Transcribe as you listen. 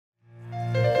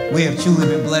We have truly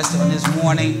been blessed on this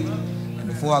morning. And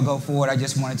before I go forward, I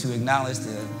just wanted to acknowledge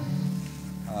the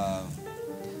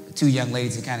two young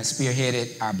ladies that kind of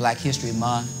spearheaded our Black History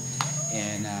Month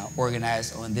and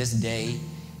organized on this day.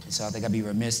 And so I think I'd be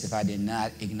remiss if I did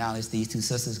not acknowledge these two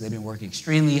sisters. They've been working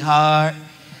extremely hard.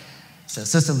 So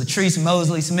Sister Latrice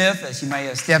Mosley Smith, as she may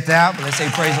have stepped out, but let's say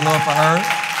praise the Lord for her.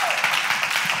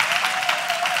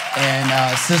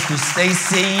 And Sister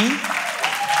Stacy.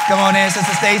 Come on in,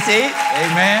 Sister Stacy.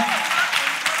 Amen.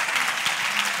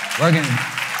 Working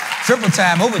triple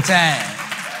time, overtime.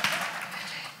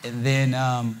 And then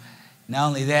not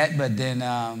only that, but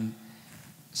then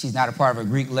she's not a part of a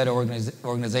Greek-led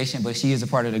organization, but she is a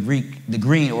part of the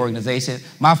Greene organization.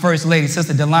 My First Lady,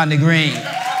 Sister Delonda Greene.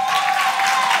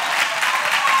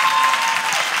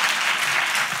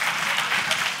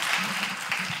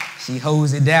 She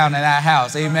holds it down in our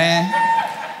house, amen?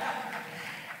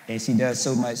 And she does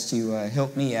so much to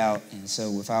help me out, and so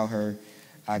without her,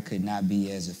 I could not be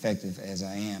as effective as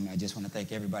I am. I just want to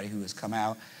thank everybody who has come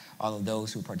out, all of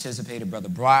those who participated. Brother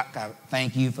Brock, I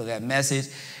thank you for that message,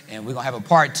 and we're going to have a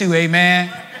part 2,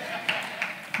 amen?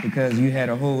 Because you had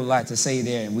a whole lot to say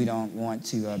there, and we don't want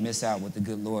to miss out what the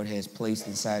good Lord has placed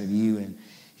inside of you, and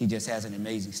he just has an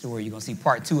amazing story. You're going to see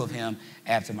part 2 of him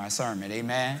after my sermon,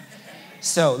 amen?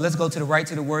 So let's go to the right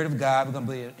to the Word of God. We're going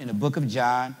to be in the book of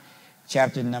John,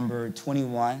 chapter number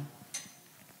 21,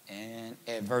 and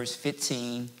at verse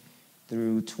 15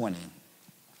 through 20.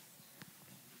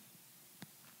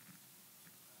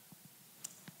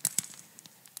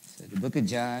 So the book of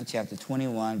John, chapter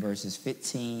 21, verses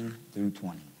 15 through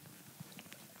 20.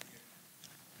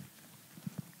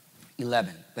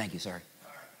 11. Thank you, sir.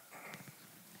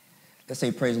 Let's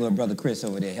say praise the Lord, Brother Chris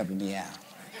over there helping me out.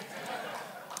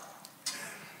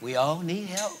 We all need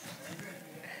help.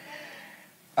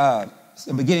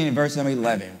 So beginning in verse number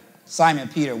 11, Simon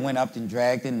Peter went up and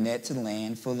dragged a net to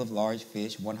land full of large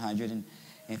fish,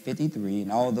 153,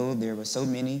 and although there were so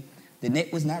many, the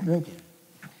net was not broken.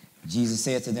 Jesus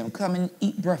said to them, "Come and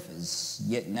eat breakfast."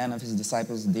 Yet none of his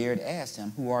disciples dared ask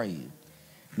him, "Who are you?"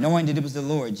 Knowing that it was the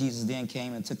Lord, Jesus then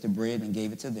came and took the bread and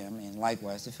gave it to them, and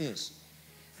likewise the fish.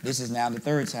 This is now the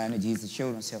third time that Jesus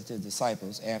showed himself to his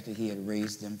disciples after he had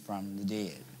raised them from the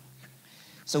dead.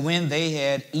 So when they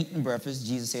had eaten breakfast,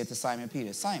 Jesus said to Simon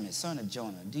Peter, "Simon, son of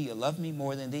Jonah, do you love me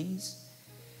more than these?"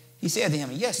 He said to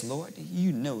him, "Yes, Lord,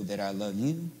 you know that I love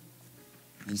you."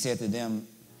 He said to him,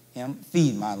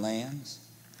 "Feed my lambs."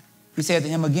 He said to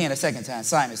him again a second time,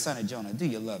 "Simon, son of Jonah, do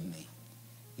you love me?"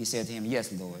 He said to him,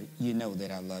 "Yes, Lord, you know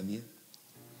that I love you."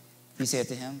 He said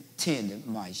to him, "Tend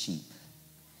my sheep."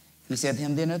 He said to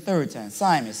him then a third time,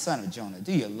 "Simon, son of Jonah,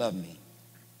 do you love me?"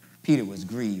 Peter was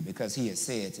grieved because he had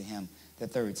said to him the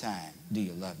third time, "Do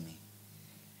you love me?"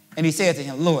 And he said to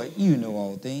him, "Lord, you know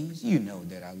all things. You know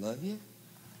that I love you."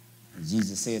 And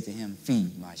Jesus said to him,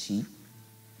 "Feed my sheep.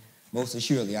 Most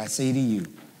assuredly, I say to you,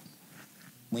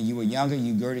 when you were younger,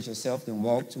 you girded yourself and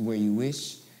walked where you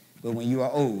wish. But when you are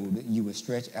old, you will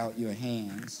stretch out your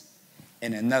hands,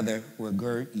 and another will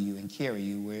gird you and carry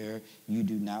you where you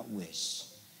do not wish."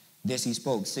 This he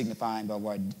spoke, signifying by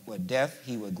what death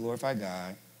he would glorify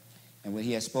God. And when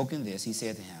he had spoken this, he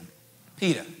said to him,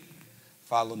 "Peter,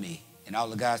 follow me." And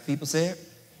all of God's people said,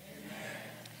 "Amen."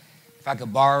 If I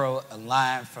could borrow a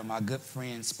line from my good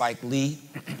friend Spike Lee,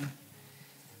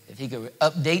 if he could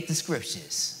update the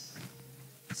scriptures.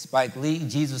 Spike Lee,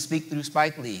 Jesus would speak through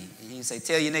Spike Lee. And he'd say,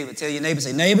 tell your neighbor,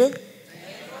 say, neighbor,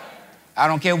 I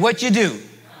don't care what you do,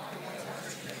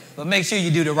 but make sure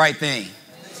you do the right thing.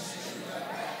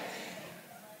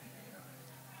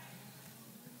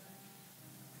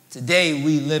 Today,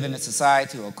 we live in a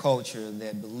society or a culture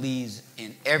that believes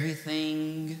in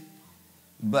everything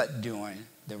but doing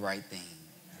the right thing.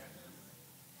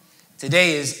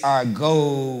 Today is our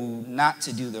goal not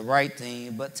to do the right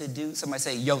thing, but to do, somebody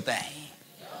say, your thing.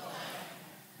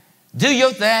 Do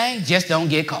your thing, just don't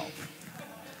get caught.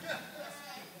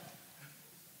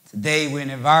 Today, we're in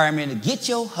an environment to get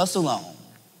your hustle on.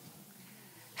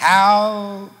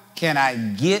 How can I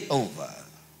get over?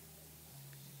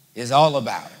 It's all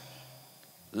about it.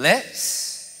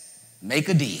 Let's make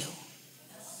a deal.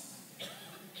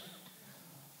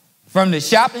 From the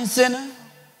shopping center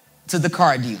to the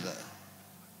car dealer.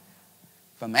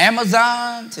 From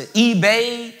Amazon to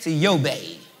eBay to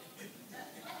YoBay.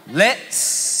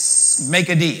 Let's make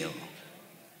a deal.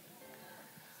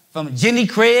 From Jenny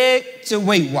Craig to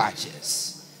Weight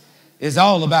Watchers. It's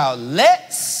all about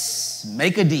let's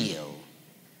make a deal.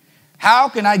 How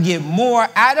can I get more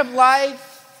out of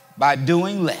life by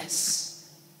doing less?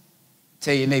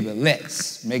 Tell your neighbor,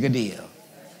 let's make a deal.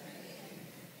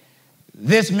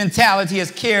 This mentality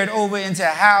is carried over into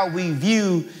how we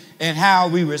view and how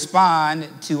we respond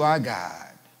to our God.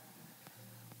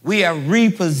 We have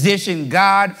repositioned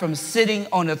God from sitting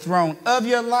on the throne of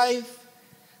your life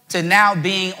to now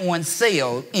being on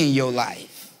sale in your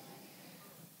life.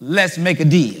 Let's make a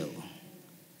deal.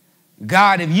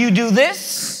 God, if you do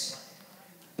this,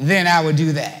 then I will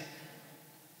do that.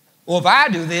 Or if I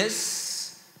do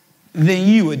this, then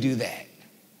you would do that.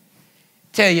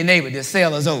 Tell your neighbor the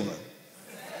sale is over.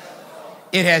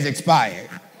 It has expired.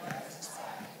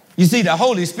 You see, the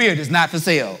Holy Spirit is not for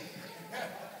sale.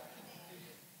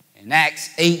 In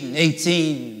Acts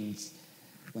 8:18,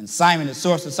 when Simon the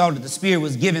sorcerer saw that the Spirit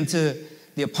was given to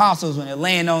the apostles when they're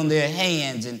laying on their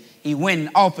hands, and he went and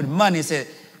offered money and said,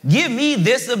 give me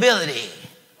this ability.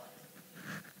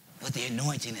 But the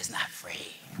anointing is not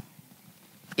free.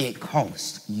 It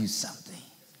costs you something.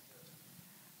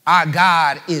 Our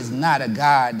God is not a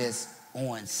God that's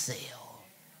on sale.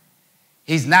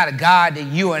 He's not a God that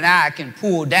you and I can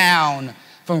pull down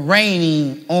from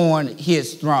reigning on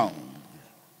his throne.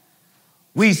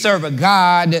 We serve a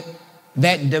God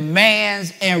that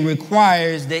demands and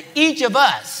requires that each of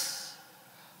us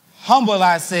humble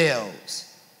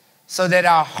ourselves so that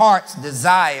our heart's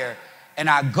desire and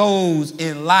our goals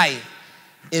in life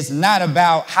is not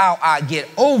about how I get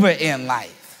over in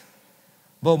life,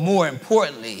 but more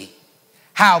importantly,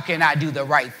 how can I do the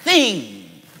right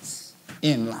things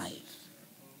in life?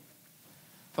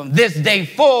 From this day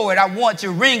forward, I want to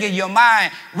ring in your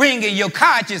mind, ring in your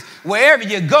conscience, wherever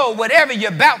you go, whatever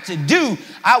you're about to do.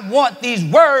 I want these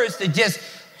words to just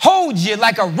hold you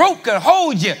like a rope could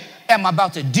hold you. Am I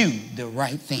about to do the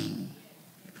right thing?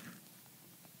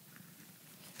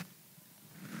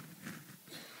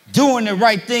 Doing the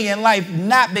right thing in life,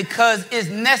 not because it's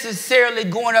necessarily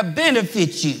going to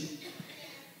benefit you.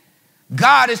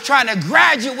 God is trying to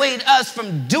graduate us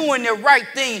from doing the right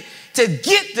thing to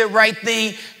get the right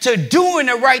thing to doing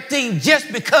the right thing just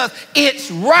because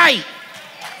it's right.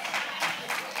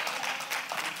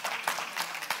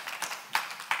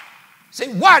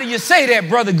 Say, why do you say that,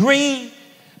 Brother Greene?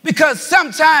 Because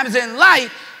sometimes in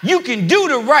life, you can do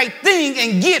the right thing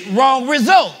and get wrong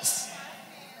results.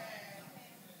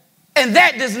 And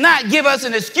that does not give us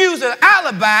an excuse or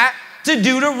alibi to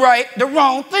do the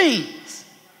wrong things.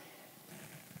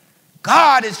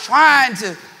 God is trying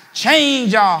to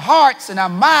change our hearts and our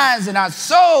minds and our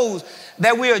souls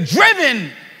that we are driven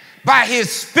by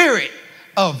his spirit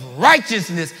of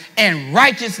righteousness and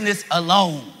righteousness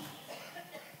alone.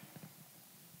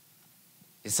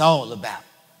 It's all about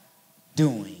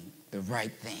doing the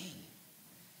right thing.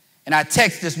 In our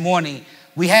text this morning,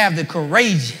 we have the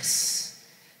courageous,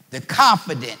 the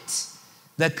confident,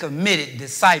 the committed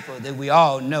disciple that we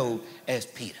all know as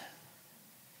Peter.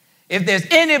 If there's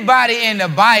anybody in the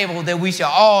Bible that we should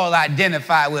all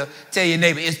identify with, tell your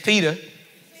neighbor, it's Peter.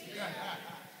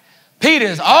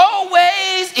 Peter's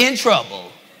always in trouble,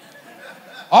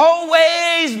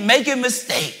 always making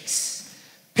mistakes.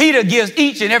 Peter gives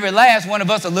each and every last one of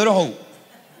us a little hope.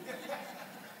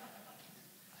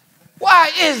 Why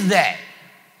is that?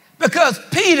 Because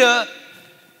Peter,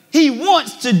 he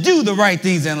wants to do the right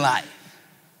things in life.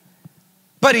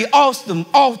 But he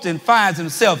often finds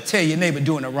himself, tell your neighbor,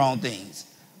 doing the wrong things.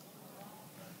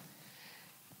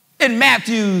 In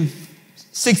Matthew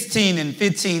 16 and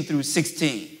 15 through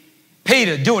 16,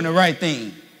 Peter doing the right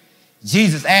thing.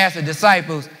 Jesus asked the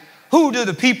disciples, who do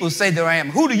the people say that I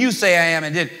am? Who do you say I am?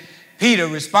 And then Peter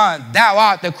responds, thou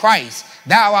art the Christ,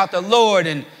 thou art the Lord.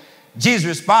 And Jesus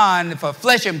responds, for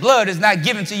flesh and blood is not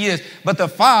given to you, but the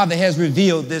Father has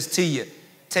revealed this to you.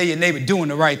 Tell your neighbor, doing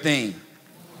the right thing.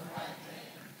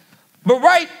 But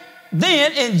right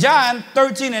then in John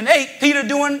 13 and 8, Peter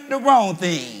doing the wrong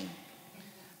thing.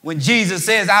 When Jesus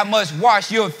says, I must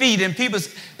wash your feet, and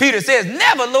Peter says,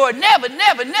 never, Lord, never,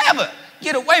 never, never.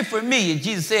 Get away from me. And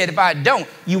Jesus said, if I don't,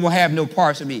 you will have no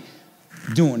parts of me.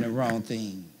 Doing the wrong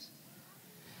things.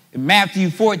 In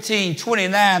Matthew 14,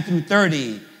 29 through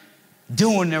 30,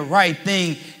 doing the right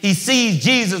thing. He sees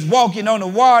Jesus walking on the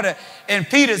water, and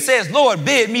Peter says, Lord,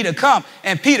 bid me to come.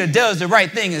 And Peter does the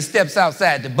right thing and steps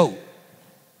outside the boat.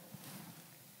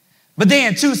 But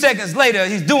then 2 seconds later,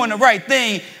 he's doing the right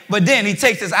thing, but then he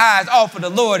takes his eyes off of the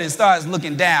Lord and starts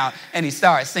looking down, and he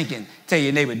starts sinking. Tell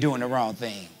your neighbor, doing the wrong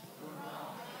thing.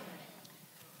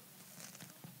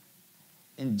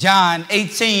 In John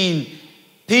 18,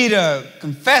 Peter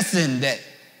confessing that,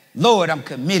 Lord, I'm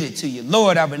committed to you.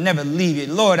 Lord, I would never leave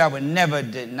you. Lord, I would never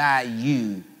deny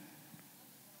you.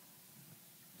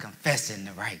 Confessing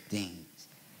the right things.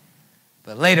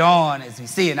 But later on, as we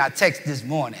see in our text this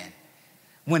morning,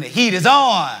 when the heat is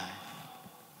on,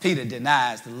 Peter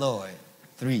denies the Lord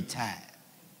 3 times.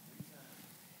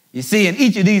 You see, in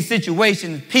each of these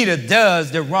situations, Peter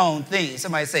does the wrong thing.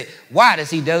 Somebody say, why does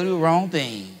he do the wrong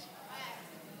things?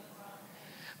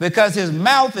 Because his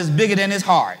mouth is bigger than his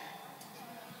heart.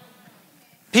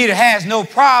 Peter has no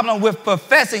problem with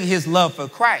professing his love for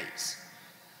Christ,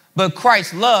 but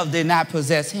Christ's love did not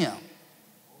possess him.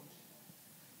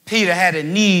 Peter had a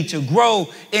need to grow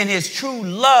in his true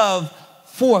love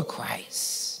for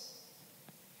Christ.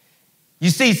 You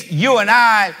see, you and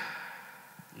I,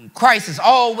 Christ is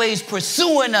always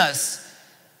pursuing us.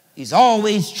 He's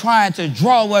always trying to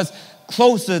draw us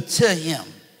closer to him.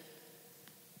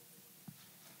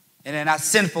 And in our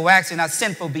sinful acts and our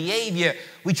sinful behavior,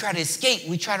 we try to escape.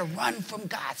 We try to run from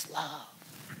God's love.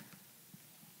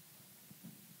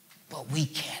 But we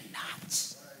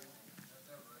cannot.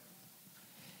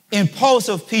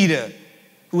 Impulsive Peter,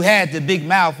 who had the big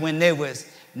mouth when there was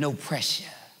no pressure,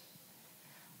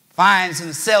 finds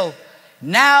himself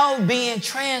now being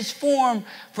transformed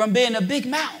from being a big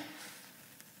mouth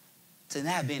to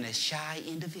now being a shy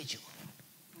individual.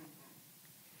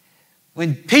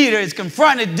 When Peter is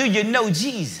confronted, do you know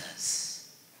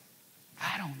Jesus?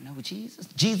 I don't know Jesus.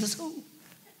 Jesus who?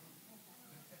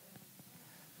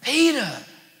 Peter,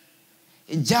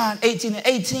 in John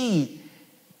 18:18,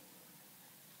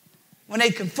 when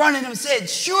they confronted him, said,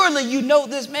 surely you know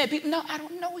this man. Peter, no, I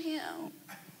don't know him.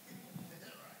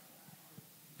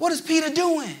 What is Peter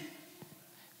doing?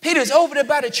 Peter's over there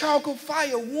by the charcoal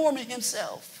fire warming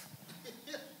himself.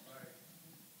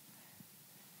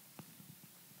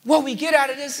 What we get out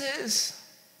of this is,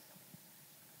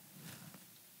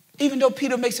 even though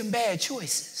Peter makes some bad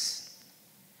choices,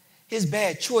 his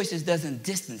bad choices doesn't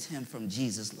distance him from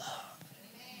Jesus' love.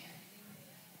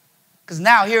 Because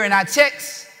now here in our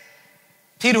text,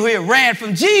 Peter here ran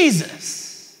from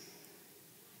Jesus.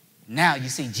 Now you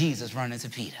see Jesus running to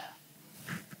Peter.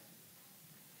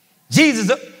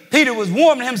 Peter was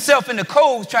warming himself in the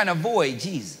coals trying to avoid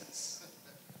Jesus.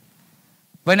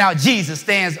 But now Jesus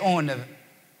stands on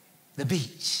the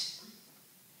beach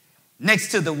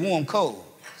next to the warm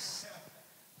coals,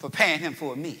 preparing him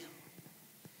for a meal.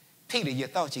 Peter, you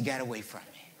thought you got away from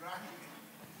me.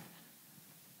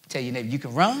 Tell your neighbor, you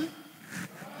can run,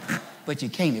 but you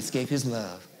can't escape his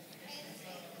love.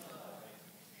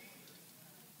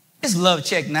 It's love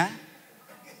check now.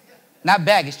 Not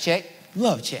baggage check,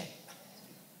 love check.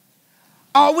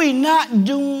 Are we not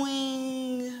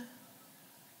doing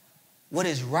what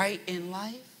is right in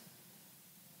life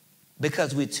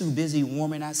because we're too busy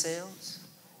warming ourselves?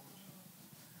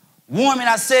 Warming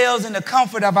ourselves in the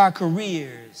comfort of our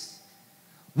careers.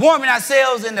 Warming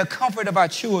ourselves in the comfort of our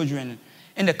children,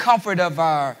 in the comfort of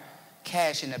our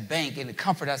cash in the bank, in the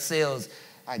comfort of ourselves.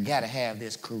 I gotta have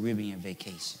this Caribbean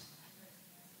vacation.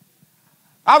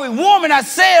 Are we warming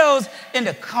ourselves in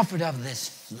the comfort of this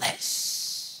flesh?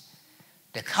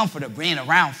 The comfort of being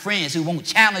around friends who won't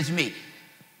challenge me?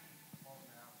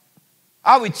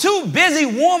 Are we too busy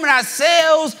warming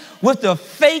ourselves with the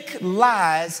fake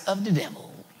lies of the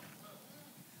devil,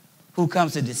 who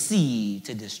comes to deceive,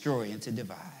 to destroy, and to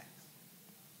divide?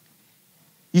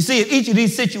 You see, in each of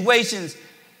these situations,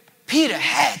 Peter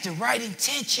had the right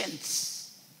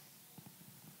intentions,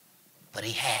 but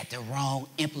he had the wrong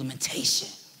implementation.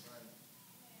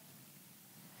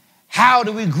 How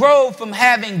do we grow from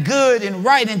having good and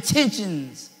right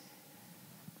intentions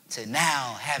to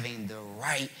now having the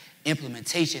right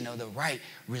implementation of the right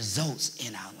results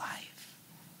in our life?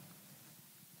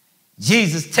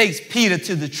 Jesus takes Peter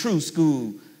to the true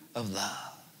school of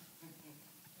love.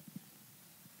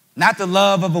 Not the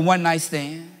love of a one-night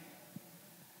stand.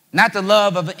 Not the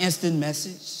love of an instant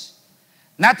message.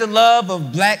 Not the love of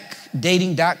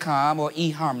blackdating.com or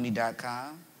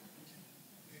eharmony.com.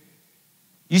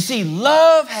 You see,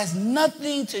 love has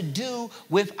nothing to do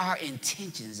with our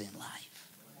intentions in life.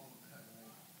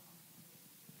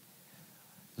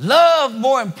 Love,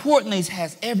 more importantly,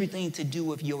 has everything to do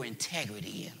with your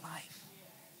integrity in life.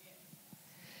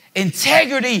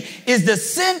 Integrity is the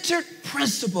centered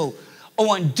principle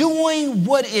on doing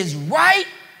what is right,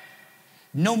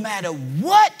 no matter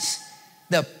what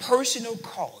the personal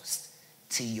cost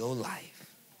to your life.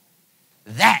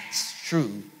 That's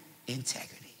true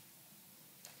integrity.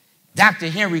 Dr.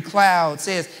 Henry Cloud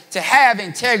says to have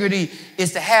integrity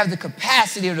is to have the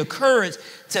capacity or the courage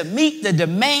to meet the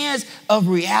demands of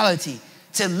reality,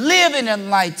 to live in the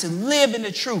light, to live in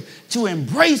the truth, to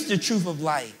embrace the truth of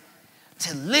life,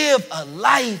 to live a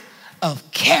life of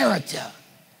character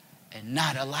and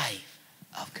not a life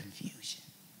of confusion.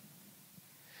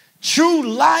 True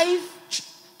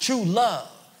life, true love,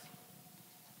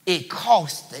 it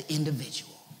costs the individual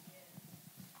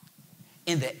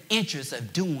in the interest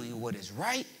of doing what is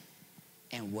right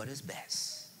and what is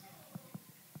best.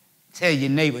 Tell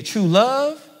your neighbor, true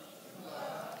love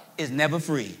is never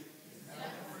free.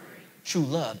 True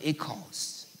love, it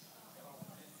costs.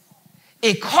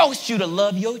 It costs you to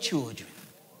love your children.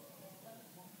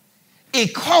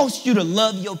 It costs you to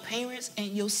love your parents and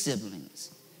your siblings.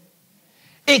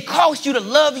 It costs you to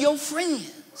love your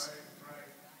friends.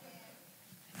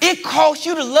 It costs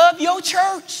you to love your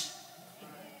church.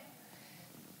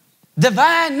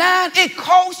 Divine Nine, it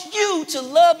costs you to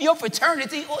love your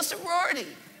fraternity or sorority.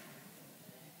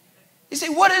 You say,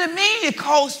 what did it mean it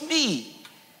cost me?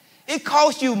 It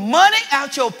costs you money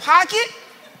out your pocket.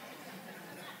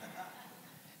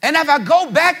 And if I go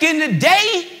back in the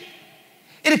day,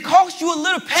 it'll cost you a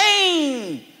little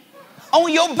pain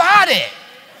on your body.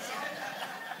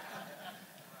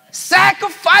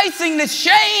 Sacrificing the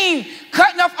shame,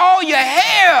 cutting off all your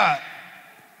hair,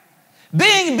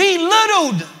 being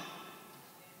belittled,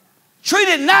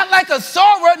 treated not like a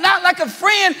sorrow, not like a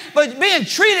friend, but being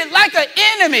treated like an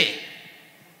enemy.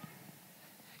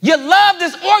 You love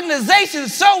this organization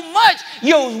so much,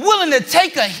 you're willing to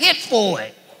take a hit for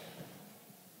it.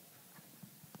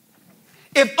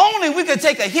 If only we could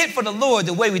take a hit for the Lord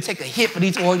the way we take a hit for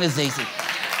these organizations,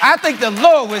 I think the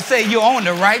Lord would say you're on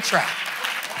the right track.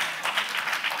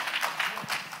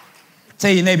 Tell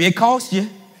your neighbor, it costs you.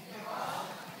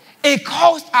 It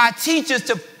costs our teachers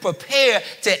to prepare,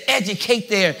 to educate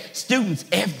their students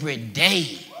every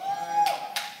day.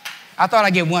 I thought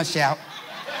I'd get one shout.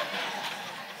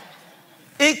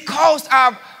 It costs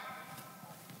our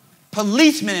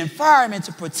policemen and firemen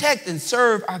to protect and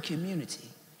serve our community.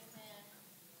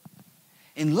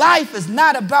 And life is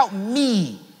not about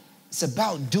me. It's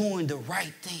about doing the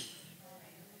right thing.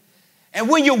 And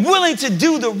when you're willing to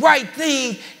do the right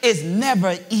thing, it's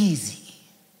never easy.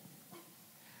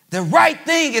 The right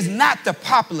thing is not the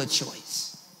popular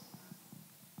choice.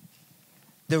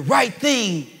 The right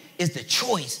thing is the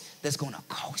choice that's going to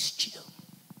cost you.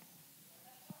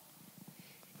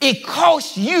 It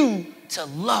costs you to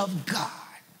love God.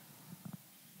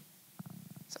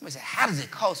 Somebody said, how does it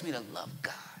cost me to love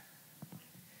God?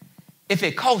 If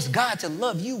it costs God to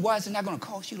love you, why is it not going to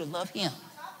cost you to love him?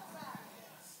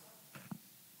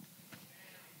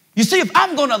 You see, if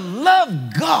I'm going to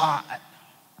love God,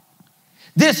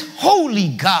 this holy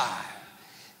God,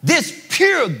 this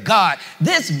pure God,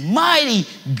 this mighty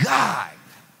God,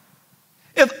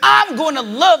 if I'm going to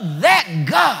love that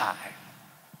God,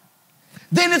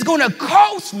 then it's going to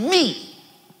cost me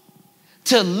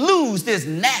to lose this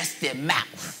nasty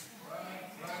mouth.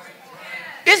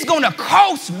 It's going to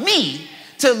cost me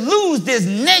to lose this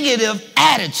negative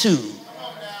attitude.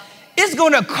 It's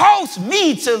going to cost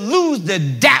me to lose the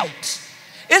doubt.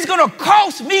 It's going to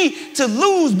cost me to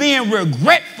lose being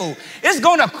regretful. It's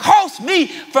going to cost me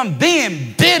from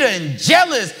being bitter and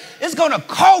jealous. It's going to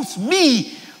cost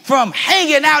me from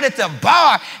hanging out at the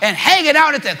bar and hanging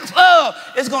out at the club.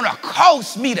 It's going to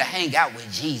cost me to hang out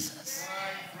with Jesus.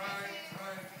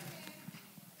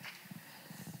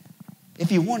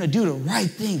 If you want to do the right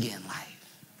thing in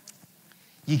life,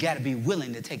 you got to be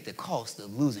willing to take the cost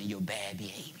of losing your bad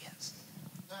behaviors.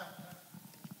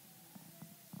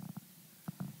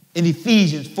 In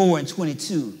Ephesians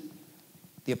 4:22,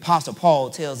 the Apostle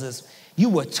Paul tells us, you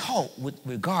were taught with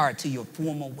regard to your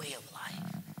former way of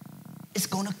life. It's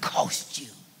going to cost you.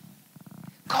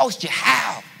 Cost you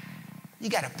how? You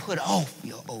got to put off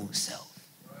your old self,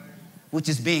 which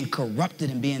is being corrupted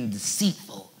and being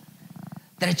deceitful,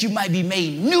 that you might be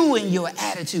made new in your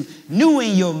attitude, new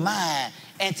in your mind,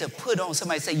 and to put on,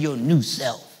 somebody say, your new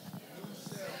self,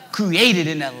 created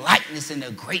in the likeness and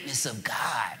the greatness of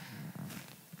God.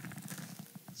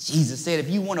 Jesus said, if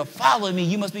you want to follow me,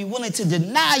 you must be willing to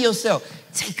deny yourself.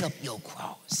 Take up your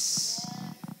cross.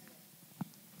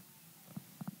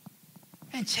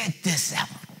 And check this out.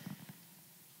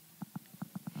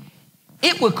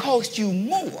 It would cost you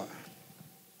more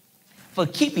for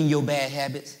keeping your bad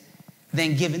habits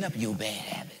than giving up your bad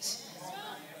habits.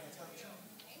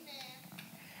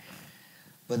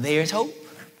 But there's hope.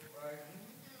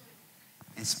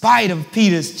 In spite of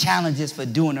Peter's challenges for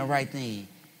doing the right thing,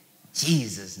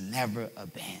 Jesus never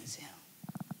abandons him.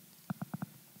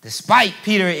 Despite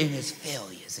Peter and his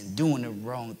failures and doing the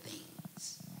wrong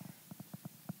things,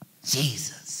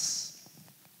 Jesus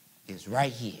is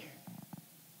right here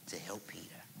to help Peter.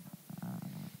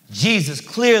 Jesus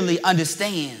clearly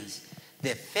understands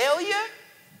that failure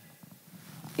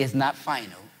is not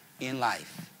final in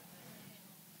life.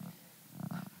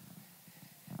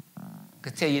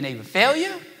 Could tell your neighbor,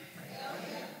 failure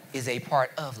is a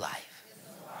part of life.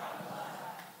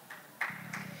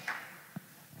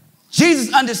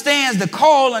 Jesus understands the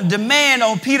call and demand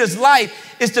on Peter's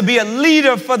life is to be a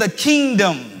leader for the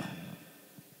kingdom.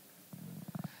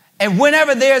 And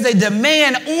whenever there's a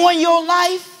demand on your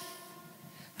life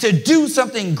to do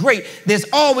something great, there's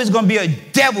always going to be a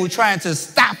devil trying to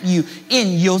stop you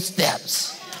in your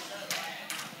steps.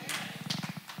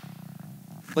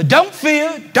 But don't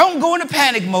fear. Don't go into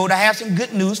panic mode. I have some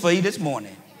good news for you this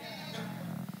morning.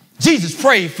 Jesus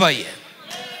prayed for you.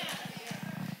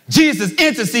 Jesus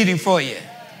interceding for you.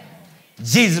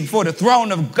 Jesus before the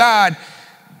throne of God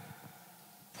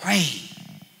praying.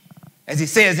 As he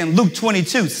says in Luke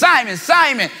 22, Simon,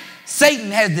 Simon,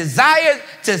 Satan has desired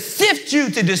to sift you,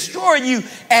 to destroy you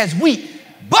as wheat.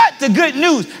 But the good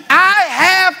news, I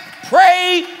have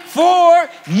prayed for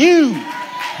you,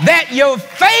 that your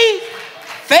faith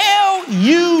fail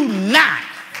you not.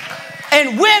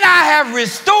 And when I have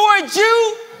restored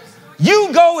you,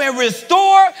 you go and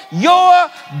restore your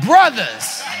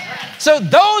brothers. So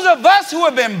those of us who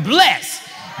have been blessed,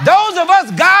 those of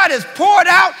us God has poured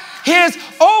out his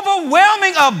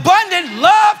overwhelming, abundant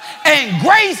love and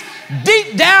grace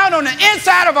deep down on the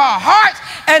inside of our hearts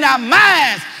and our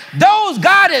minds. Those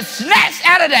God has snatched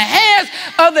out of the hands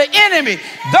of the enemy.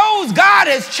 Those God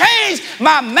has changed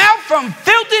my mouth from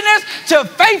filthiness to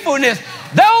faithfulness.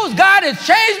 Those God has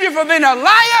changed me from being a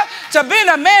liar to being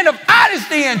a man of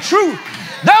honesty and truth.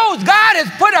 Those God has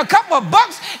put a couple of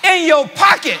bucks in your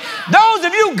pocket. Those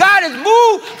of you God has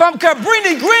moved from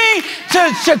Greene to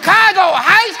Chicago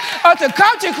Heights or to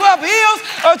Country Club Hills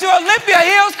or to Olympia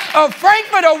Hills or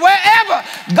Frankfurt or wherever.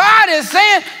 God is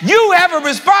saying you have a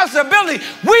responsibility.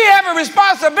 We have a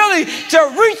responsibility to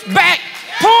reach back,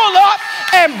 pull up,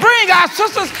 and bring our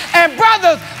sisters and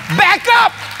brothers back up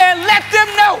and let them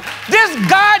know this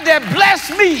God that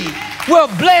blessed me will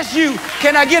bless you.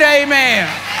 Can I get an amen?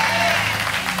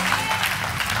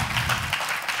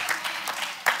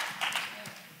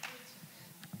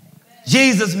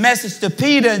 Jesus' message to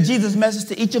Peter and Jesus' message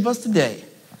to each of us today.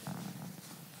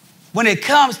 When it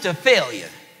comes to failure,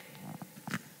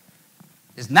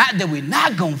 it's not that we're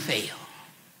not going to fail.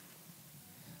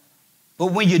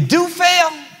 But when you do fail,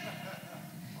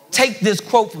 take this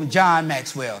quote from John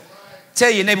Maxwell.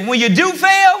 Tell your neighbor, when you do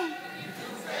fail,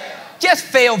 just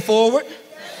fail forward.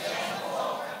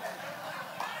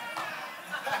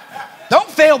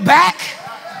 Don't fail back.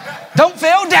 Don't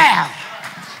fail down.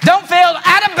 Don't fail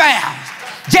out of bounds.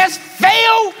 Just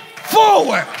fail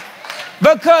forward.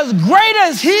 Because greater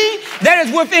is he that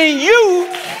is within you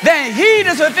than he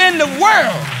that's within the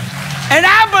world. And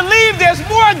I believe there's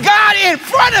more God in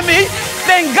front of me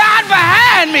than God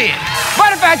behind me.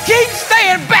 But if I keep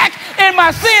staying back in my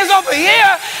sins over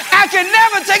here, I can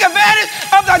never take advantage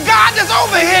of the God that's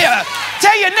over here.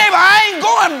 Tell your neighbor, I ain't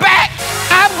going back.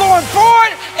 I'm going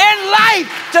forward in life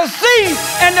to see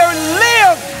and to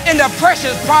live in the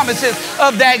precious promises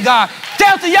of that God.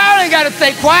 Delta, y'all ain't got to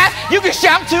stay quiet. You can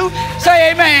shout too.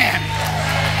 Say amen.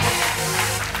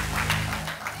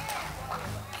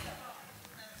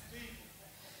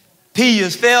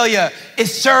 Peter's failure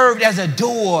is served as a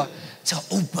door to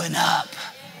open up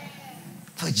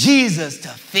for Jesus to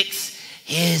fix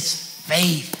his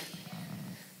faith.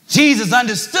 Jesus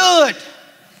understood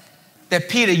that,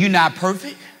 Peter, you're not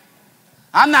perfect.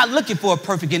 I'm not looking for a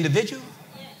perfect individual.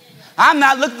 I'm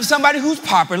not looking for somebody who's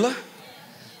popular.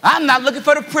 I'm not looking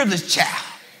for the privileged child.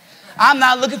 I'm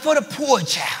not looking for the poor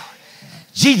child.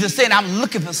 Jesus said, I'm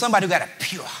looking for somebody who got a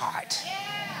pure heart.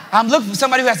 I'm looking for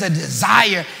somebody who has a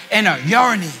desire and a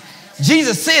yearning.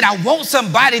 Jesus said, I want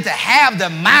somebody to have the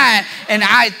mind, and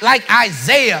like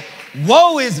Isaiah,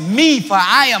 woe is me, for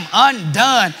I am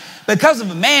undone because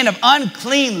of a man of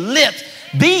unclean lips.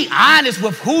 Be honest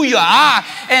with who you are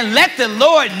and let the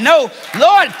Lord know.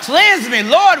 Lord, cleanse me.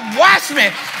 Lord, wash me.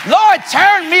 Lord,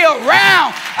 turn me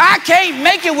around. I can't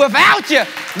make it without you.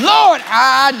 Lord,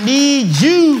 I need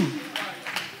you.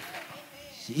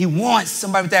 He wants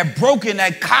somebody with that broken,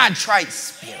 that contrite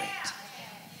spirit.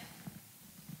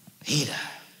 Peter,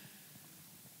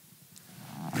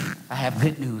 I have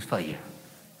good news for you.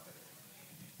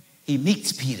 He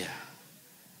meets Peter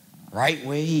right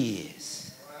where he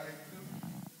is.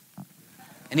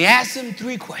 And he asks him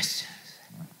 3 questions.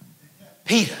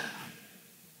 Peter,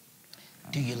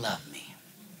 do you love me?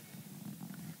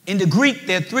 In the Greek,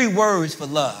 there are 3 words for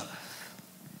love.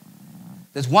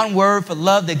 There's one word for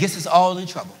love that gets us all in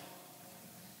trouble.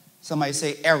 Somebody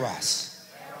say eros.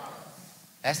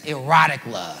 That's erotic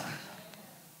love.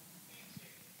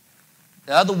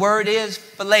 The other word is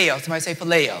phileo. Somebody say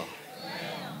phileo.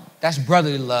 That's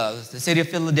brotherly love. It's the city of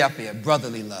Philadelphia,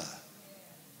 brotherly love.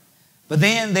 But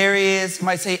then there is,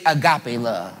 somebody say agape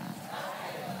love.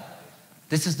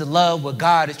 This is the love where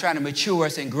God is trying to mature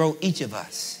us and grow each of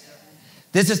us.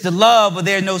 This is the love where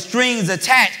there are no strings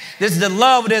attached. This is the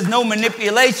love where there's no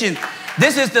manipulation.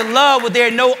 This is the love where there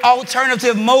are no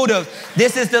alternative motives.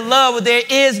 This is the love where there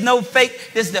is no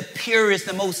fake. This is the purest,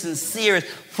 the most sincerest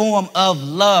form of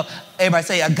love. Everybody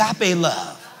say agape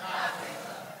love.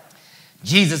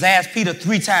 Jesus asked Peter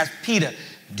 3 times, Peter,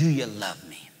 do you love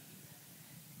me?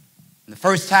 And the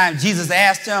first time Jesus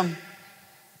asked him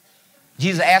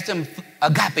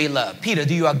agape love. Peter,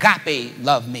 do you agape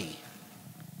love me?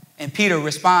 And Peter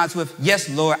responds with, yes,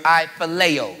 Lord, I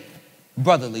phileo,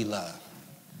 brotherly love.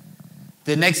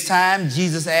 The next time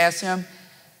Jesus asked him,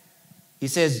 he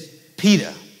says,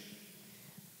 Peter,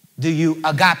 do you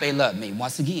agape love me?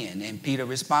 Once again. And Peter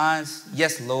responds,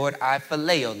 yes, Lord, I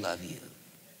phileo love you.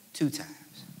 2 times.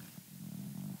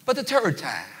 But the third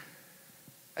time,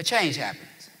 a change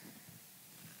happens.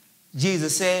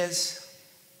 Jesus says,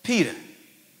 Peter,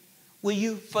 will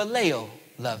you phileo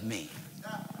love me?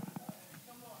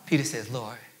 Peter says,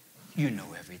 Lord, you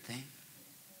know everything.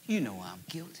 You know I'm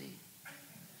guilty.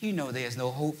 You know there's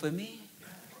no hope for me.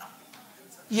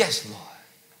 Yes, Lord,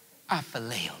 I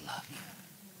phileo love you.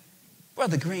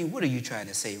 Brother Greene, what are you trying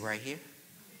to say right here?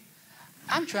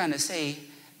 I'm trying to say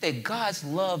that God's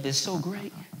love is so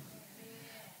great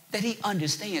that he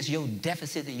understands your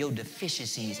deficit and your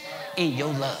deficiencies in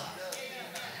your love.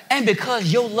 And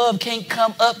because your love can't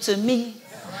come up to me,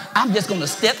 I'm just going to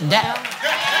step down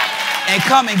and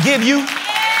come and give you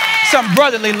some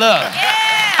brotherly love.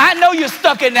 I know you're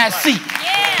stuck in that seat,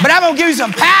 but I'm going to give you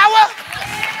some power.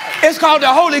 It's called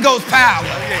the Holy Ghost power.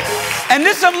 And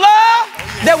this is some love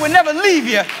that will never leave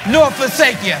you nor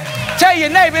forsake you. Tell your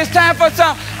neighbor it's time for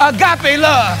some agape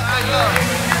love.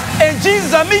 And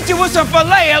Jesus will meet you with some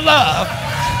phileo love.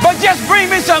 But just bring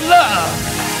me some love.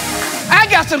 I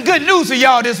got some good news for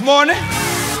y'all this morning.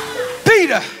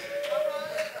 Peter,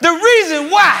 the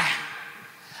reason why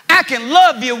I can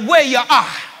love you where you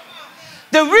are,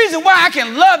 the reason why I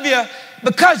can love you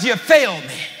because you failed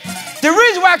me, the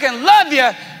reason why I can love you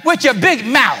with your big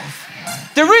mouth,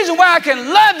 the reason why I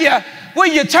can love you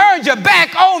when you turned your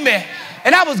back on me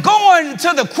and I was going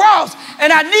to the cross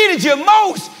and I needed you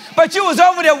most, but you was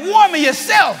over there warming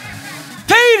yourself.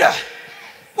 Peter,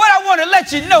 what I want to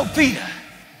let you know, Peter,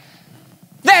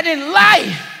 that in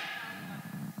life,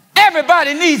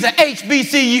 everybody needs an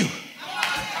HBCU.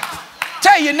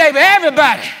 Tell your neighbor,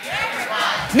 everybody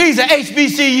needs an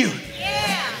HBCU.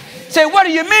 Say, what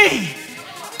do you mean?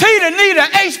 Peter needed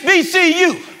an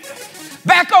HBCU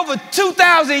back over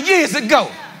 2,000 years ago.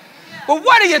 Well,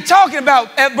 what are you talking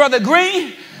about, Brother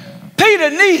Greene? Peter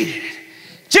needed it.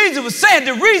 Jesus was saying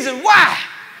the reason why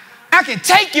I can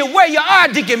take you where you are,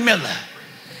 Deacon Miller,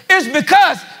 is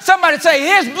because somebody say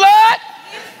his blood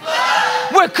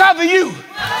will cover you.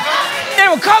 It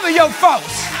will cover your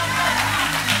faults.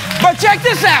 But check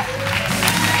this out.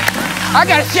 I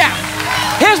got to shout.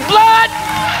 His blood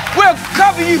will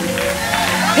cover you.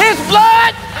 His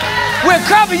blood will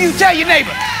cover you. Tell your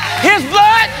neighbor. His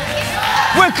blood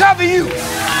will cover you.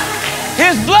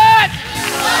 His blood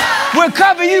will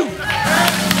cover you.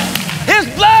 His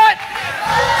blood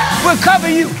will cover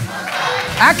you.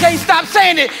 I can't stop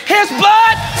saying it. His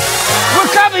blood will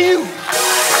cover you.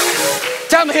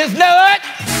 Tell me his blood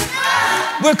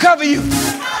will cover you.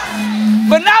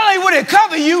 But not only will it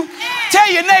cover you,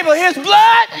 tell your neighbor his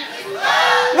blood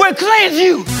will cleanse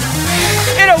you.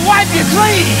 It'll wipe you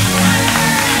clean.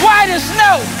 White as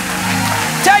snow.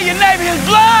 Tell your neighbor his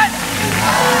blood,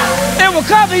 it will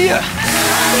cover you.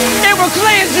 It will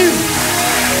cleanse you.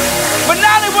 But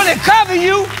not only will it cover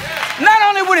you, not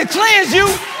only will it cleanse you,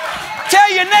 tell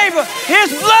your neighbor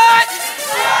his blood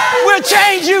will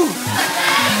change you.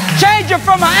 Change you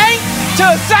from an ain't to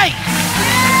a saint.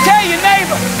 Tell your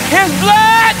neighbor his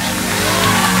blood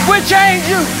will change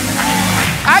you.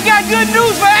 I got good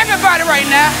news for everybody right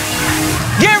now.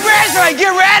 Get ready. Like,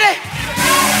 get ready.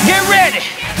 Get ready.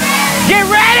 Get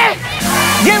ready.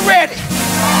 Get ready.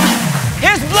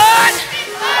 His blood,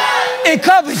 it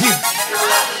covers you.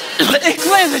 It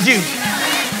cleanses you.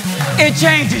 It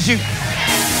changes you.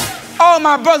 All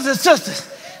my brothers and sisters,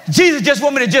 Jesus just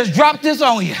want me to just drop this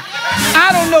on you.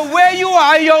 I don't know where you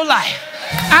are in your life.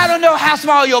 I don't know how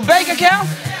small your bank account.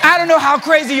 I don't know how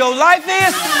crazy your life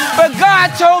is. But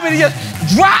God told me to just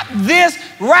drop this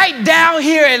right down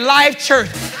here at Life Church.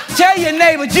 Tell your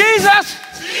neighbor, Jesus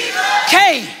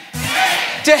came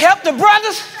to help the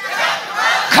brothers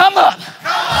come up.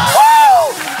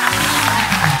 Woo!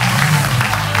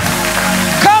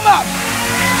 Come up.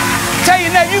 Tell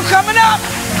your neighbor, you coming up.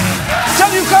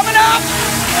 Tell you coming up.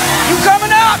 You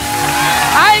coming up.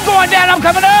 I ain't going down, I'm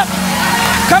coming up.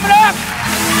 Coming up.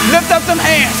 Lift up them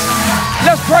hands.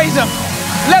 Let's praise him.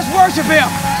 Let's worship him.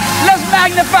 Let's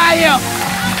magnify him.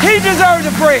 He deserves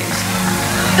the praise.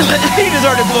 He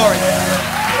deserves the glory.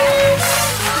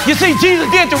 You see, Jesus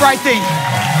did the right thing.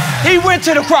 He went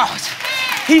to the cross.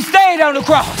 He stayed on the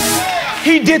cross.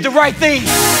 He did the right thing.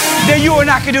 Then you and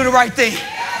I can do the right thing.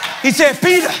 He said,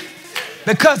 Peter,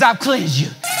 because I've cleansed you,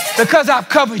 because I've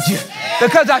covered you,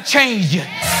 because I changed you,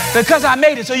 because I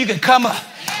made it so you can come up.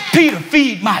 Peter,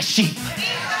 feed my sheep.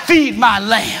 Feed my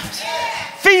lambs.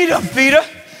 Feed them, Peter.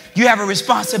 You have a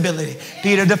responsibility,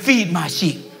 Peter, to feed my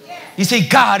sheep. You see,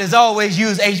 God has always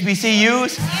used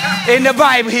HBCUs. In the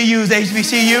Bible, he used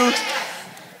HBCUs.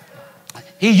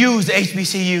 He used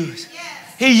HBCUs.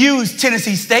 He used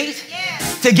Tennessee State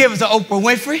to give us an Oprah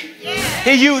Winfrey.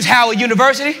 He used Howard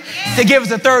University to give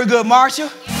us a Thurgood Marshall.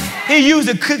 He used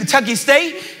the Kentucky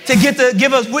State to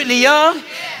give us Whitney Young.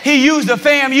 He used the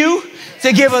FAMU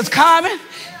to give us Common.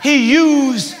 He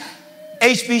used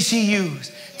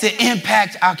HBCUs to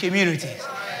impact our communities.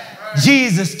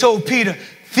 Jesus told Peter,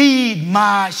 feed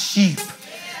my sheep.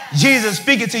 Jesus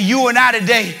speaking to you and I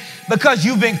today because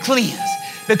you've been cleansed,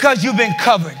 because you've been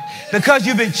covered, because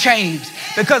you've been changed,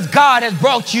 because God has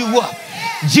brought you up.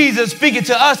 Jesus speaking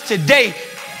to us today,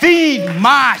 feed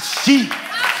my sheep.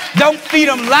 Don't feed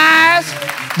them lies.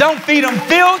 Don't feed them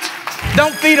filth.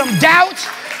 Don't feed them doubt.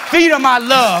 Feed them my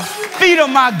love. Feed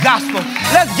them my gospel.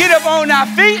 Let's get up on our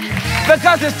feet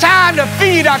because it's time to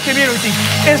feed our community.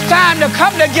 It's time to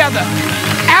come together.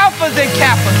 Alphas and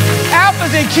Kappas,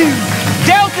 Alphas and Qs,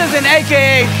 Deltas and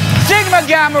AKA, Sigma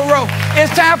Gamma Rho.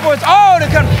 It's time for us all to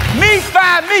come. Me,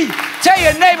 find me. Tell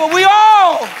your neighbor, we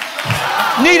all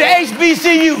need an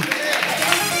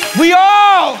HBCU. We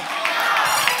all.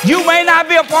 You may not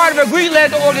be a part of a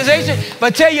Greene-led organization,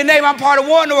 but tell your neighbor, I'm part of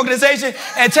one organization,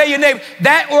 and tell your neighbor,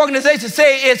 that organization,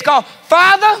 say it's called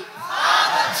Father,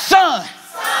 Son,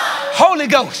 Holy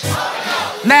Ghost.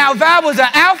 Now, if I was an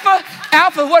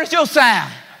Alpha, what is your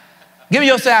sound? Give me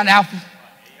your sound, Alpha.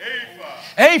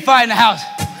 A-Phi in the house.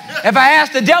 If I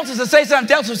ask the Deltas to say something,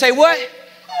 Deltas will say what?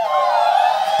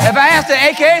 If I ask the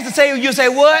AKAs to say, you say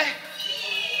what?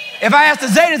 If I ask the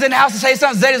Zetas in the house to say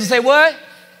something, Zetas will say what?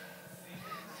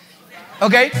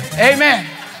 Okay, amen.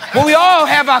 Well, we all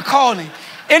have our calling.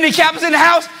 Any Kappas in the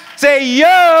house, say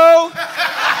yo.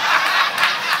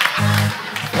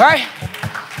 Right?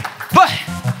 But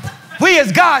we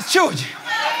as God's children,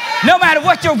 no matter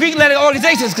what your Greek-led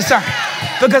organization is concerned,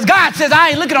 because God says, I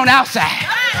ain't looking on the outside.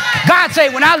 God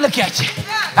says, when I look at you,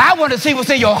 I want to see what's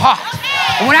in your heart.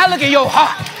 And when I look at your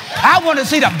heart, I want to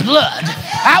see the blood.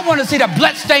 I want to see the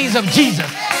blood stains of Jesus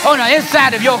on the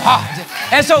inside of your heart.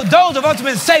 And so those of us who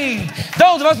have been saved,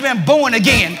 those of us who have been born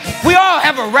again, we all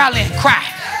have a rallying cry.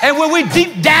 And when we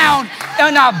deep down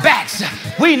on our backs,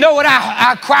 we know what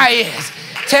our cry is.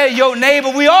 Tell your neighbor,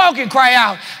 we all can cry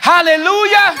out,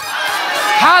 hallelujah,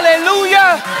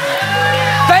 hallelujah.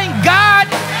 Thank God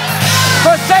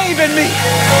for saving me.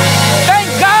 Thank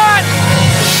God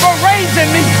for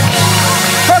raising me,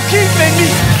 for keeping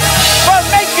me, for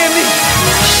making me.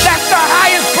 That's the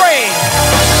highest praise.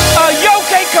 A yo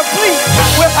can't complete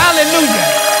with hallelujah.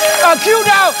 A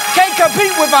Q-Dog can't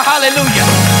compete with a hallelujah.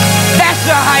 That's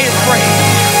the highest praise.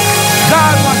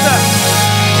 God wants us.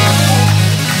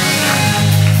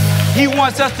 He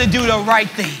wants us to do the right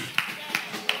thing.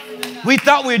 We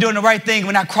thought we were doing the right thing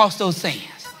when I crossed those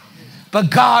sands. But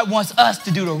God wants us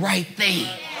to do the right thing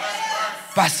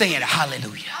by saying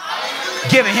hallelujah.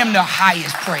 Giving him the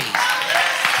highest praise.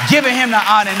 Giving him the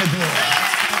honor and the glory.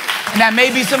 And that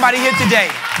may be somebody here today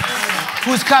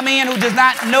who's come in who does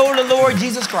not know the Lord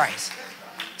Jesus Christ.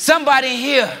 Somebody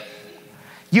here,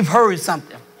 you've heard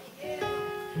something.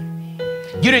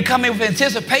 You didn't come in with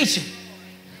anticipation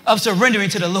of surrendering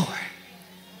to the Lord.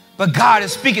 But God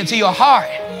is speaking to your heart.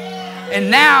 And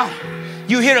now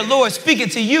you hear the Lord speaking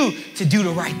to you to do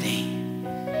the right thing.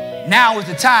 Now is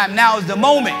the time. Now is the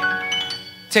moment.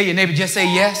 Tell your neighbor, just say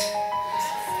yes.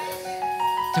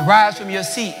 To rise from your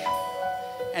seat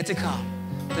and to come.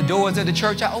 The doors of the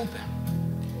church are open.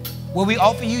 Where we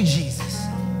offer you Jesus,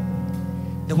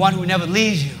 the one who never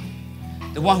leaves you,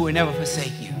 the one who will never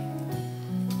forsake you.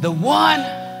 The one,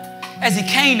 as he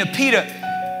came to Peter,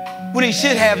 when he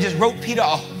should have just wrote Peter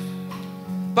off.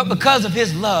 But because of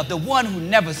his love, the one who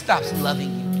never stops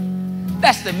loving you.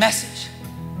 That's the message.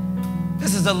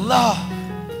 This is a love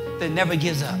that never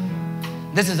gives up.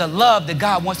 This is a love that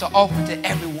God wants to offer to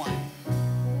everyone.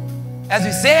 As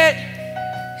we said,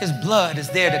 his blood is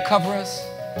there to cover us,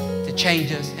 to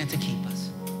change us, and to keep us.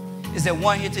 Is there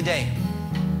one here today?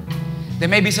 There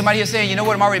may be somebody here saying, you know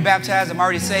what, I'm already baptized, I'm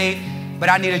already saved, but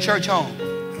I need a church home.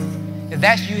 If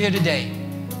that's you here today,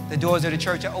 the doors of the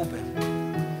church are open.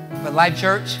 But Life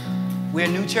Church, we're a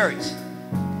new church,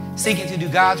 seeking to do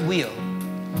God's will,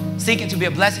 seeking to be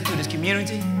a blessing to this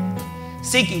community,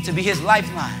 seeking to be his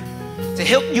lifeline, to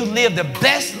help you live the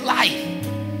best life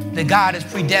that God has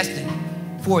predestined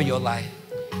for your life.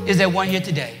 Is there one here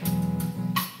today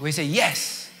where you say,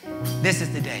 yes, this is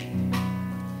the day.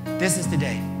 This is the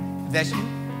day. If that's you,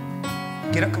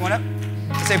 get up, come on up,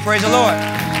 and say, praise the Lord.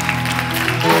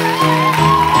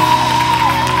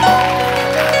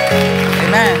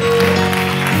 Amen.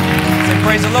 Say,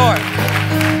 praise the Lord.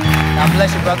 God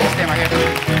bless you, brother. Stand right here.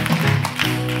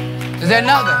 Is there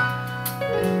another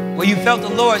where you felt the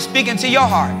Lord speaking to your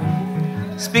heart,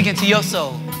 speaking to your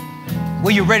soul,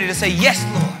 where you're ready to say, yes,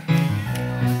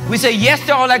 Lord? We say yes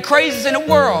to all that craziness in the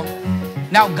world.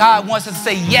 Now God wants us to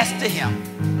say yes to him,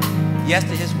 yes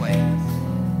to his way.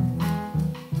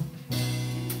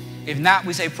 If not,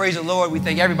 we say, praise the Lord. We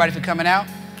thank everybody for coming out.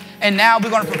 And now we're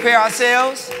going to prepare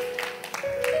ourselves.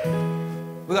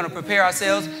 We're going to prepare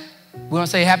ourselves. We're going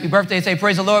to say happy birthday. Say,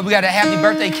 praise the Lord. We got a happy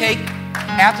birthday cake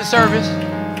after service.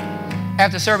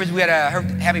 After service, we had a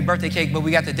happy birthday cake, but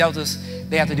we got the Deltas.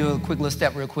 They have to do a quick little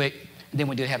step real quick, and then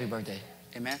we do a happy birthday.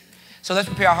 Amen. So let's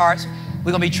prepare our hearts.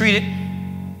 We're going to be treated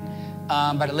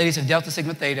by the ladies of Delta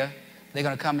Sigma Theta. They're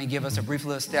going to come and give us a brief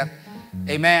little step.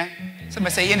 Amen.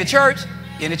 Somebody say, in the church.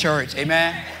 In the church.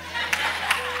 Amen.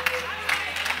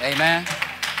 Amen.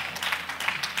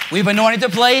 We've anointed the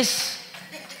place.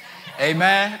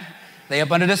 Amen. Lay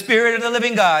up under the Spirit of the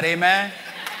living God. Amen.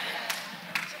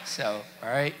 So, all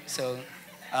right. So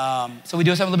we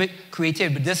do something a little bit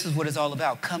creative, but this is what it's all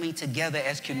about, coming together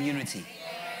as community.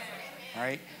 All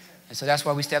right. And so that's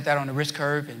why we stepped out on the risk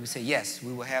curve, and we say, yes,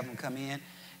 we will have them come in,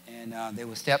 and they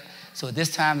will step. So at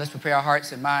this time, let's prepare our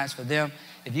hearts and minds for them.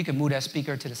 If you can move that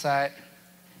speaker to the side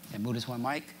and move this one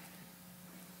mic.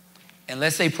 And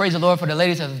let's say praise the Lord for the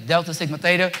ladies of Delta Sigma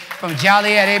Theta from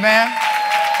Joliet. Amen.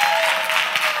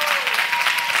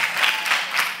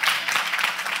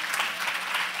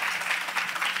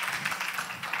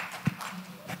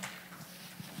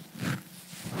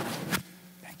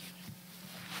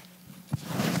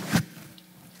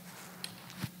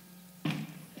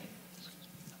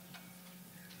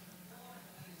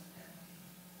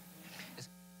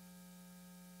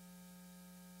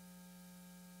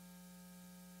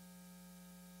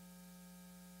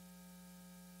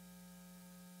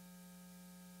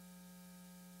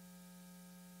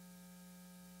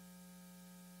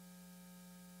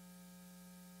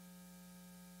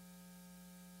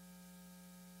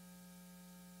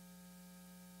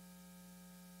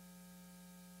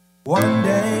 One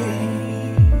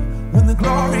day, when the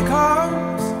glory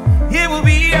comes, it will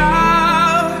be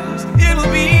ours, it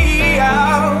will be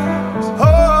ours.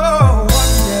 Oh,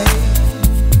 one day,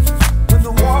 when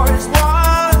the war is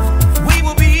won, we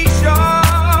will be sure,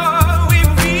 we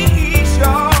will be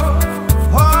sure.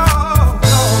 Oh,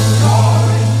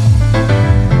 glory,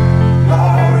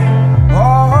 glory, oh,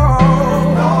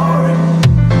 glory,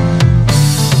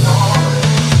 glory.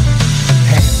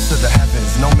 Hands to the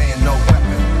heavens, no man, no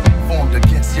weapon formed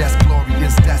against, yes, glory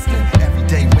is destined.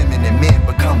 Everyday women and men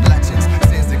become legends.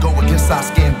 Sins that go against our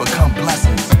skin become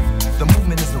blessings. The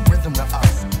movement is a rhythm to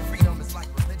us. Freedom is like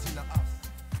religion to us.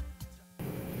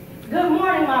 Good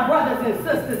morning, my brothers and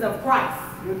sisters of Christ.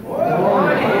 Good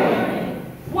morning.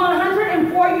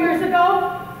 104 years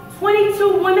ago,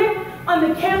 22 women on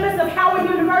the campus of Howard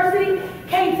University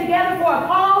came together for a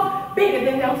cause bigger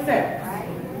than themselves.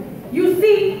 You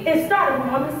see, it started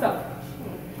with women's suffrage.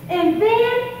 And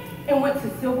then it went to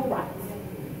civil rights.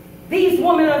 These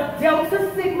women of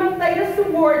Delta Sigma Theta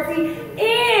Sorority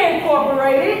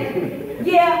Incorporated,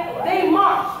 yeah, they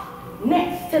marched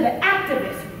next to the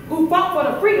activists who fought for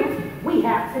the freedoms we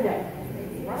have today.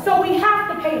 So we have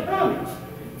to pay homage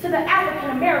to the African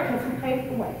Americans who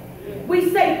paved the way. We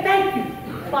say thank you,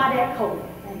 Claudette Coley.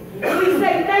 We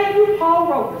say thank you, Paul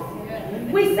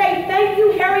Robeson. We say thank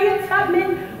you, Harriet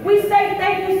Tubman. We say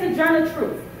thank you, Sojourner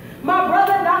Truth. My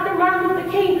brother, Dr. Martin Luther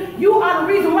King, you are the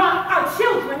reason why our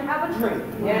children have a dream.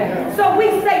 Yeah. So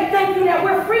we say thank you that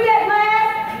we're free at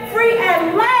last, free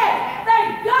at last.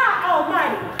 Thank God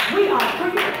Almighty, we are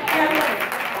free at last.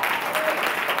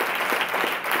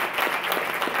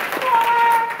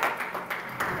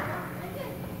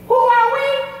 Who are we?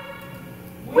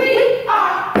 We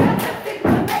are Delta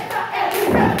Sigma Theta, and we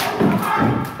represent the heart,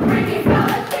 bringing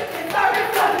fellowship and service,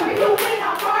 because we do in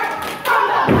our part from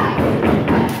the light.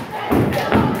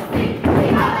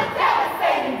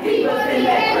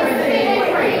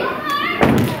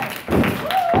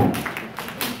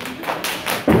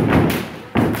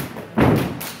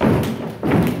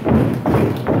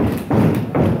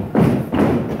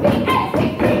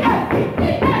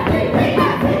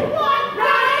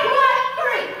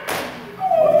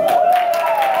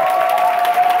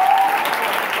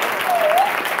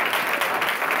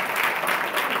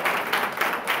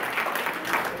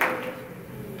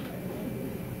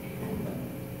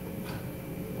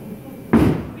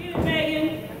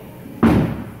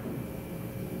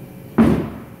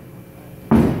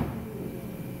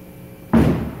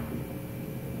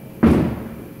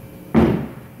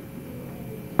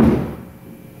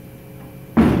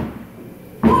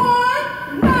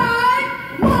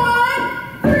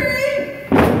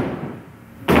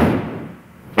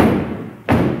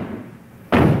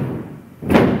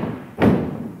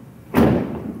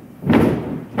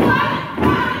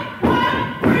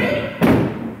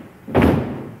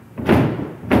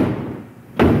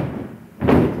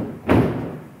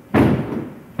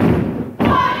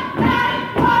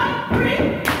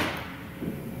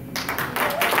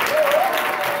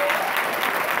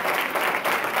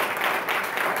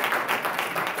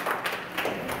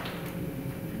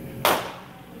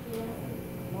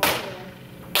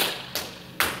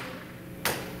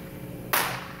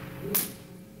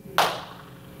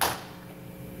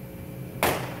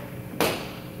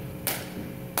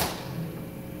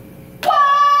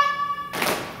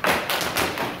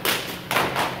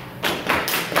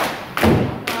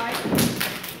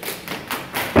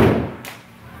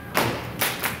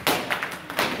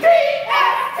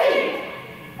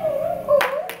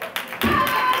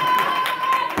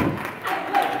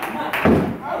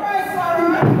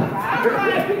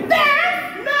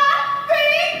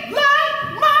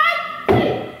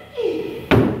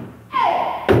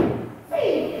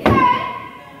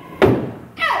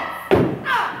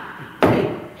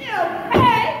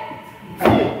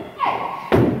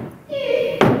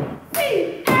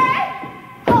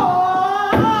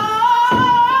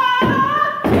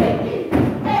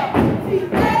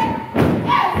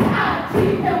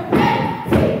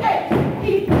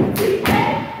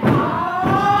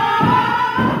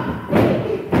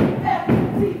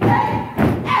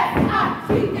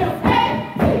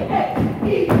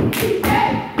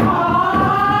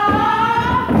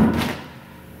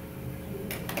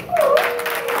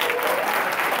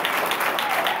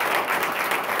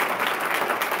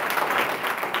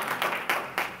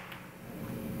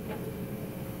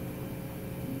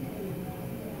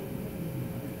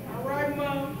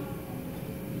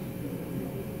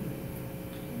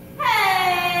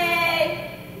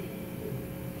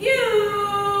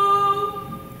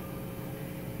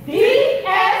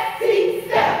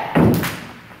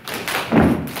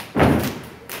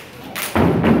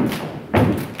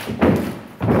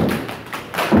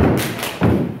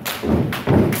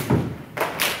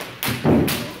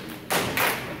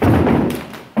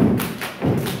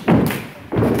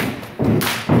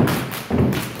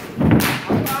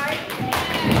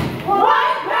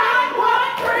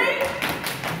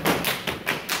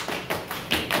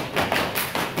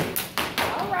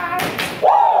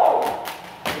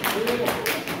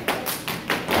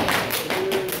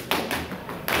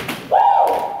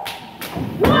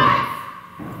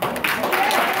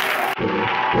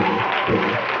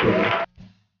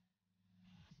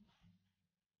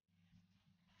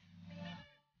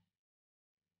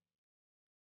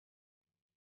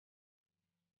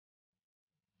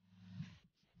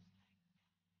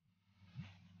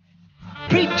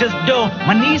 beat just though.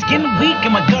 My knees getting weak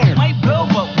and my gun might blow,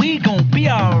 but we gon' be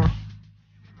alright.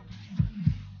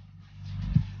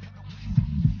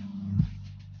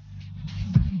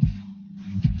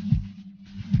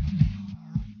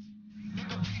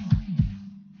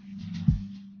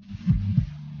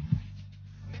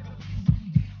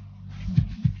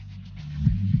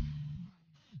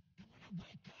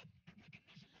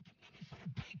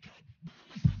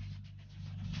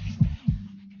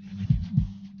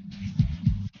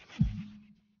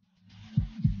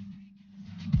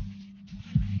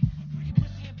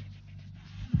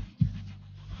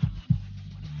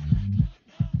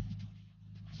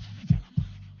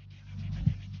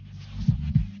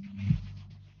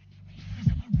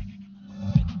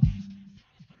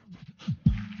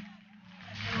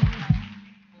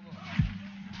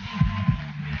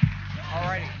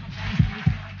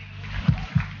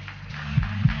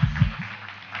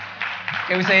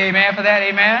 Can we say amen for that?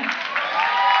 Amen?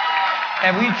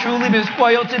 Have we truly been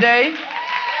spoiled today?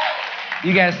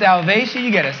 You got a salvation,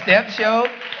 you got a step show,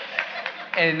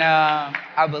 and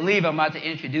I believe I'm about to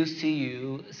introduce to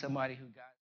you somebody who got